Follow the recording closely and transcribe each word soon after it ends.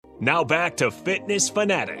Now back to Fitness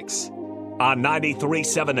Fanatics on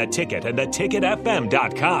 93.7 The Ticket and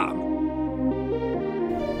theticketfm.com.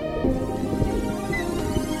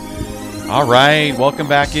 All right, welcome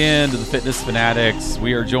back into the Fitness Fanatics.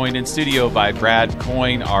 We are joined in studio by Brad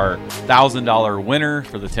Coyne, our $1,000 winner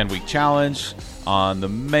for the 10-week challenge on the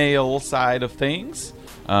male side of things.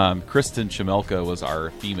 Kristen Chamelka was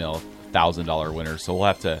our female $1,000 winner, so we'll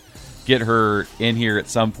have to get her in here at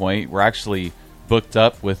some point. We're actually booked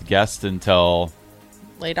up with guests until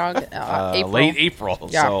late April. Late April,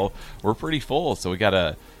 Yeah. So we're pretty full. So we got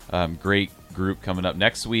a great group coming up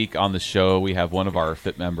next week on the show. We have one of our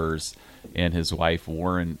Fit members and his wife,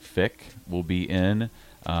 Warren Fick, will be in.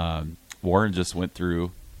 Warren just went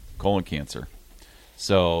through colon cancer.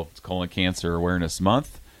 So it's Colon Cancer Awareness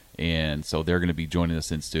Month, and so they're going to be joining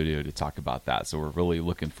us in studio to talk about that. So we're really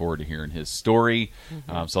looking forward to hearing his story.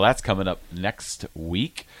 So that's coming up next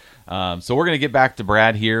week. So we're going to get back to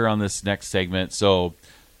Brad here on this next segment. So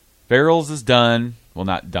Farrell's is done. Well,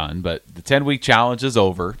 not done, but the 10-week challenge is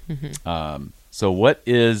over. So what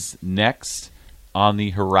is next on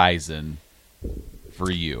the horizon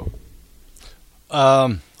for you?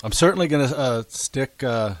 I'm certainly going to stick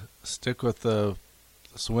with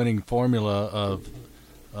this winning formula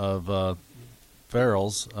of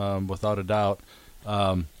Farrell's, without a doubt.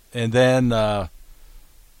 And then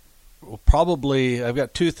we'll probably, I've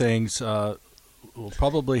got two things. We'll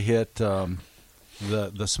probably hit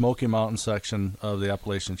the Smoky Mountain section of the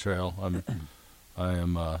Appalachian Trail. I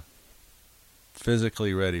am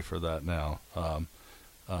physically ready for that now.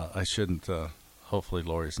 I shouldn't. Hopefully,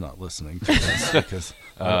 Lori's not listening to this because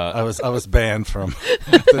I was banned from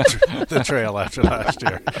the trail after last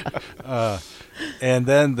year. And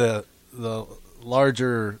then the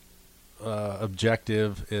larger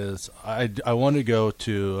objective is I want to go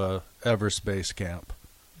to Everest Base Camp.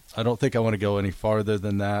 I don't think I want to go any farther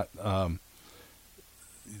than that.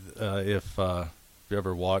 If you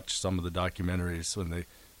ever watch some of the documentaries when they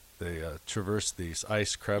traverse these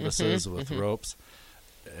ice crevices with ropes,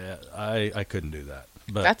 I couldn't do that.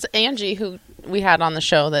 But That's Angie, who we had on the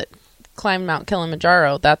show that climbed Mount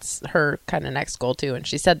Kilimanjaro. That's her kind of next goal too, and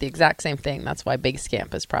she said the exact same thing. That's why Base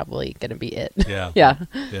Camp is probably going to be it. Yeah,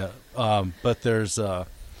 yeah. But there's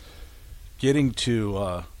getting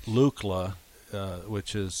to Lukla,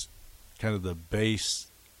 which is kind of the base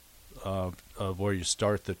of where you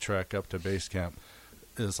start the trek up to base camp,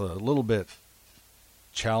 is a little bit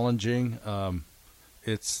challenging.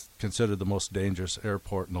 It's considered the most dangerous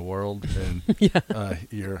airport in the world, and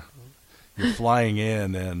you're flying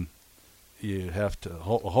in, and you have to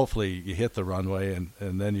hopefully you hit the runway,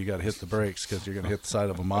 and then you got to hit the brakes because you're going to hit the side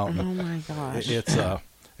of a mountain. Oh my gosh!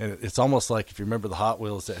 It's almost like if you remember the Hot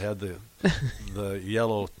Wheels that had the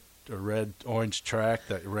yellow or red orange track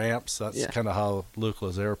that ramps. That's kind of how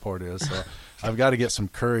Lukla's airport is. So I've got to get some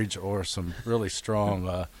courage or some really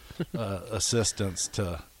strong assistance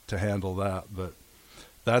to handle that. But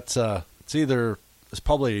that's it's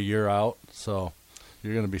probably a year out. So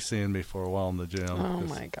you're going to be seeing me for a while in the gym. Oh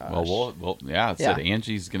my gosh! Well, yeah. It said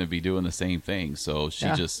Angie's going to be doing the same thing. So she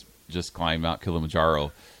just climbed Mount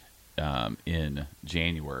Kilimanjaro in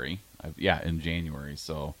January. In January.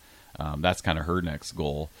 So that's kind of her next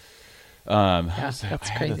goal. That's I had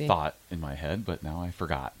crazy. a thought in my head, but now I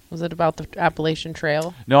forgot. Was it about the Appalachian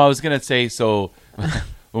Trail? No, I was going to say, so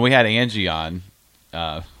when we had Angie on, we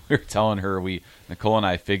were telling her, Nicole and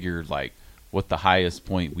I figured like what the highest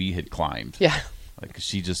point we had climbed. Yeah. Like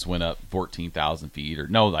she just went up 14,000 feet or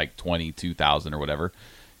no, like 22,000 or whatever.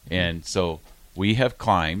 And so we have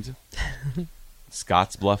climbed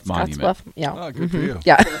Scotts Bluff Monument. Bluff, yeah. Oh, good for you.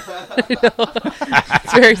 Yeah.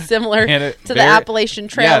 It's very similar to the Appalachian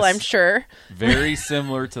Trail, I'm sure. Very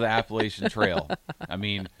similar to the Appalachian Trail. I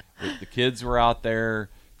mean, the kids were out there.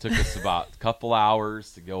 Took us about a couple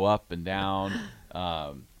hours to go up and down.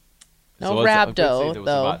 No rhabdo,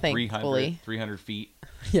 though, about thankfully. 300 feet.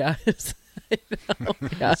 Yeah.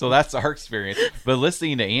 Yeah. So that's our experience. But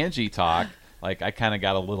listening to Angie talk, like I kind of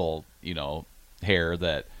got a little, hair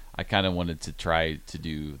that I kind of wanted to try to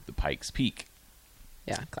do the Pikes Peak.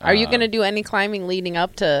 Yeah. Are you going to do any climbing leading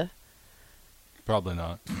up to Probably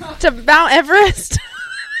not. Mount Everest?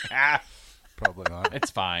 Probably not. It's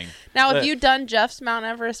fine. Now, have you done Jeff's Mount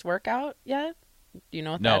Everest workout yet? Do you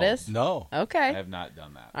know what that is? No. Okay. I have not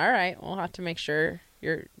done that. All right. We'll have to make sure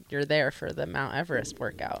you're there for the Mount Everest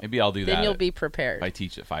workout. Maybe I'll do that. Then you'll be prepared. I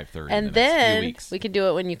teach at 5:30. And then we can do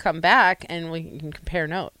it when you come back, and we can compare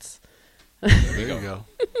notes. There you go.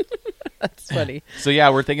 That's funny. So yeah,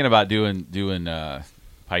 we're thinking about doing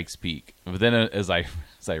Pikes Peak. But then as I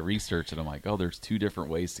research it, I'm like, oh, there's two different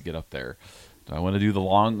ways to get up there. Do I want to do the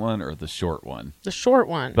long one or the short one? The short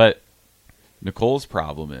one. But Nicole's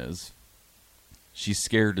problem is she's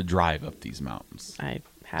scared to drive up these mountains. I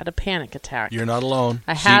had a panic attack. You're not alone.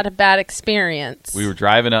 I had a bad experience. We were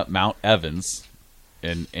driving up Mount Evans,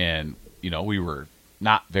 and we were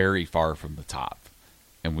not very far from the top,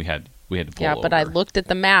 and we had to pull Yeah, but I over. looked at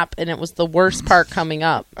the map, and it was the worst part coming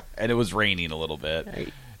up. And it was raining a little bit.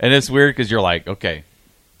 Right. And it's weird because you're like, okay,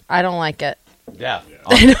 I don't like it. yeah,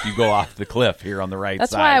 you go off the cliff here on the right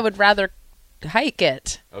That's side. why I would rather hike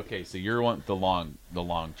it. Okay, so you're wanting the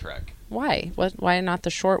long trek. Why? Why not the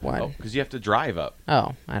short one? Oh, because you have to drive up.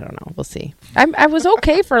 Oh, I don't know. We'll see. I was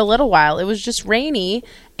okay for a little while. It was just rainy.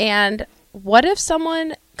 And what if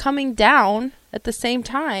someone coming down at the same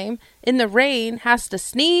time in the rain has to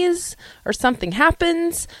sneeze or something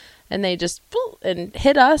happens and they just and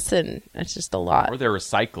hit us, and it's just a lot. Or there were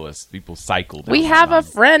cyclists. People cycled down We that have a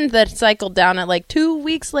mountain. friend that cycled down it like 2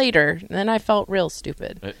 weeks later, and then I felt real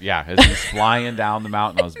stupid. Yeah, as he's flying down the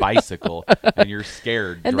mountain on his bicycle, and you're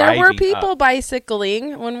scared. And there were driving people up.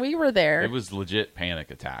 bicycling when we were there. It was legit panic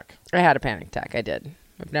attack. I had a panic attack. I did.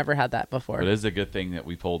 I've never had that before. But it is a good thing that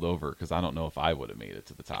we pulled over because I don't know if I would have made it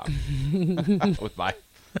to the top with my.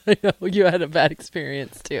 I know you had a bad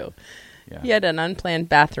experience too. Yeah. You had an unplanned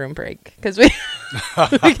bathroom break because we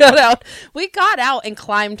we got out and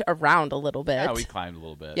climbed around a little bit. Yeah, we climbed a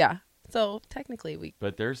little bit. Yeah. So technically we.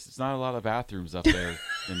 But there's not a lot of bathrooms up there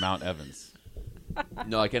in Mount Evans.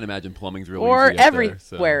 No, I can't imagine plumbing's really Or easy up everywhere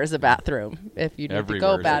there, is a bathroom if you need to Everywhere's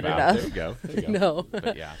go a bad bathroom. enough. There you go. There you go. No.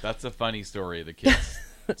 But yeah, that's a funny story. The kids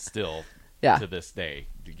still, Yeah. to this day,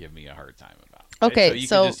 to give me a hard time about. Okay, so you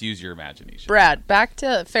so- can just use your imagination. Brad, back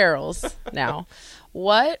to Farrell's now.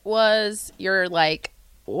 What was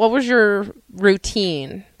your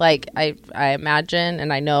routine? Like I imagine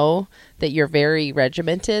and I know that you're very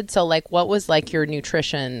regimented. So like what was like your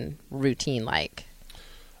nutrition routine like?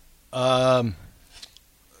 I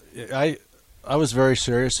was very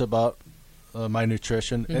serious about my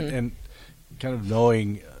nutrition and kind of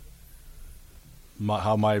knowing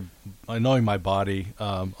knowing my body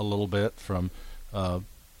a little bit from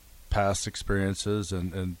past experiences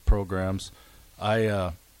and programs.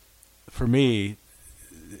 For me,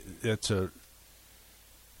 it's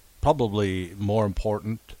probably more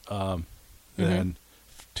important than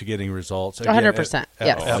to getting results. Again, 100%,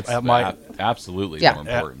 yes. At my absolutely Yeah. more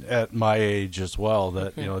important. at my age as well,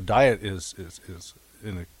 that diet is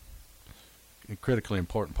in a critically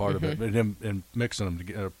important part of it. But in mixing them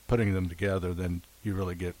together, putting them together, then you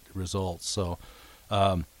really get results. So,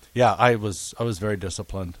 I was very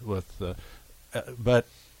disciplined with, but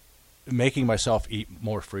making myself eat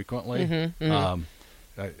more frequently.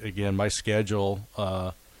 Again, my schedule,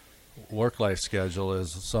 work-life schedule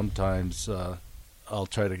is sometimes I'll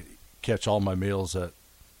try to catch all my meals at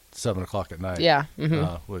 7 o'clock at night. Yeah.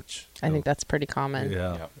 Which I think that's pretty common.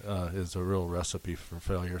 is a real recipe for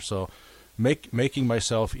failure. So, making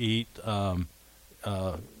myself eat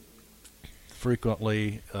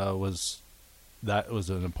frequently was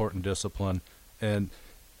an important discipline. And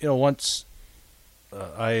once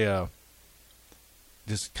I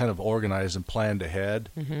just kind of organized and planned ahead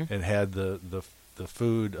and had the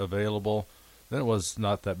food available, then it was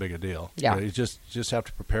not that big a deal. Yeah. You just have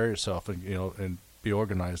to prepare yourself and and be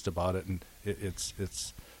organized about it. And it's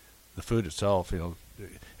the food itself, and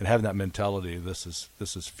having that mentality. This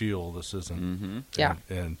is fuel. This isn't. Yeah.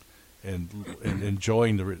 And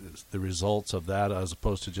enjoying the results of that as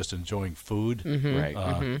opposed to just enjoying food.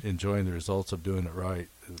 Right. Enjoying the results of doing it right.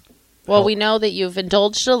 Well, we know that you've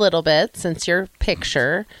indulged a little bit since your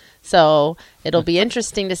picture, so it'll be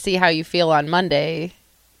interesting to see how you feel on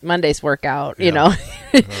Monday's workout. You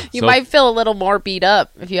So- might feel a little more beat up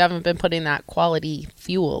if you haven't been putting that quality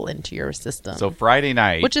fuel into your system. So Friday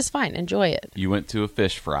night, which is fine. Enjoy it. you went to a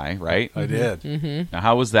fish fry, right? I did. Now,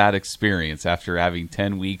 how was that experience after having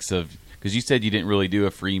 10 weeks of? Because you said you didn't really do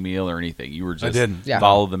a free meal or anything. You were just didn't. Yeah.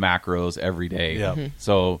 follow the macros every day. Yeah.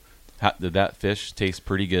 So, did that fish taste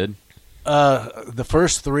pretty good? The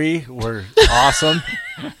first 3 were awesome,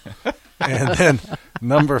 and then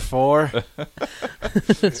number 4.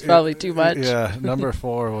 It's probably too much. Yeah, number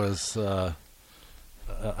 4 was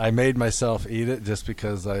I made myself eat it just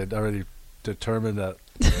because I had already determined that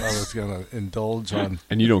I was going to indulge on.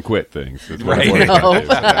 And you don't quit things. That's Right. what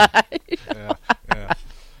No. Yeah.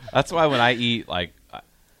 That's why when I eat, like,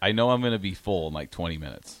 I know I'm going to be full in like 20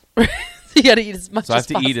 minutes. You got to eat as much So I as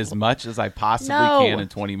have to eat possible. as much as I possibly No. can in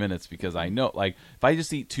 20 minutes because I know, like, if I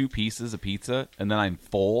just eat 2 pieces of pizza and then I'm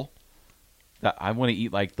full, that I want to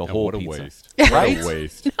eat like the whole what a pizza. waste. Right? What a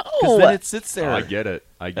waste. Because then it sits there. Oh, I get it.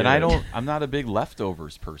 And I'm not a big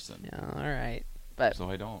leftovers person. Yeah, all right. But So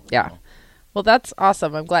I don't. Yeah. Well, that's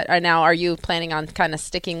awesome. I'm glad. Now, are you planning on kind of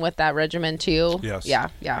sticking with that regimen too? Yes. Yeah.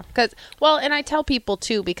 Because, well, and I tell people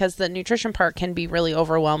too, because the nutrition part can be really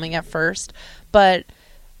overwhelming at first, but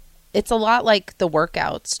it's a lot like the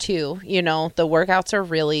workouts too. You know, the workouts are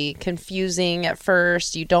really confusing at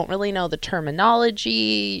first. You don't really know the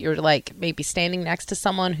terminology. You're like maybe standing next to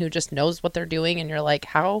someone who just knows what they're doing, and you're like,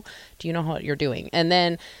 how do you know what you're doing? And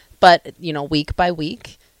then, but you know, week by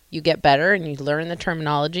week, you get better and you learn the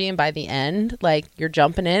terminology, and by the end, like, you're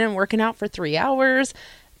jumping in and working out for 3 hours.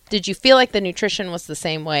 Did you feel like the nutrition was the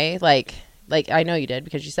same way? Like I know you did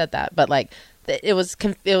because you said that, but like it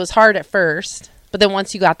was hard at first, but then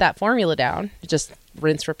once you got that formula down, just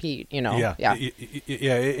rinse, repeat, you know? Yeah.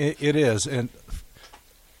 It is. And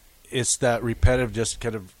it's that repetitive, just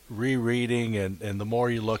kind of rereading, and the more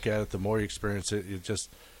you look at it, the more you experience it,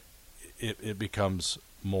 it becomes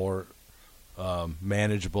more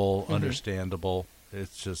manageable, understandable.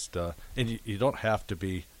 It's just, and you don't have to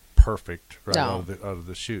be perfect out of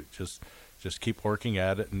the chute. Just keep working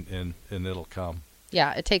at it, and it'll come.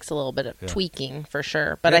 Yeah, it takes a little bit of tweaking for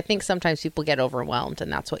sure. But I think sometimes people get overwhelmed, and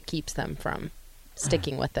that's what keeps them from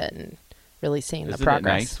sticking with it and really seeing the progress. Isn't it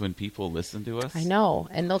nice when people listen to us? I know.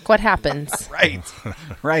 And look what happens.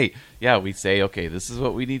 Right. Yeah, we say, okay, this is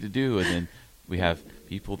what we need to do. And then we have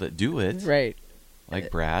people that do it. Right.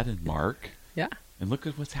 Like Brad and Mark. Yeah. And look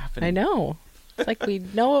at what's happening. I know. It's like we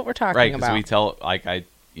know what we're talking right, about. because we tell, like, I,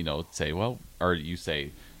 say, well, or you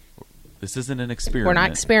say, this isn't an experiment. We're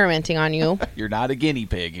not experimenting on you. You're not a guinea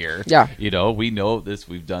pig here. Yeah. We know this.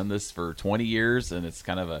 We've done this for 20 years, and it's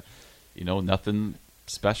kind of a, nothing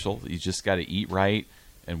special. You just got to eat right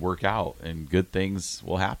and work out, and good things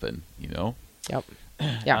will happen, Yep.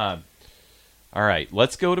 Yeah. All right,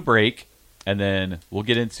 let's go to break. And then we'll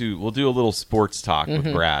do a little sports talk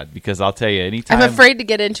with Brad, because I'll tell you, anytime. I'm afraid to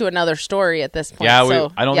get into another story at this point. Yeah,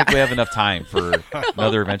 I don't think we have enough time for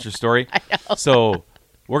another adventure story. I know. So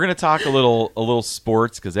we're going to talk a little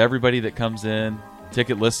sports, because everybody that comes in,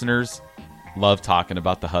 ticket listeners, love talking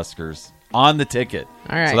about the Huskers on the ticket.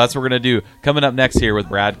 All right. So that's what we're going to do. Coming up next here with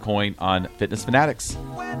Brad Coyne on Fitness Fanatics.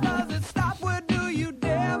 When I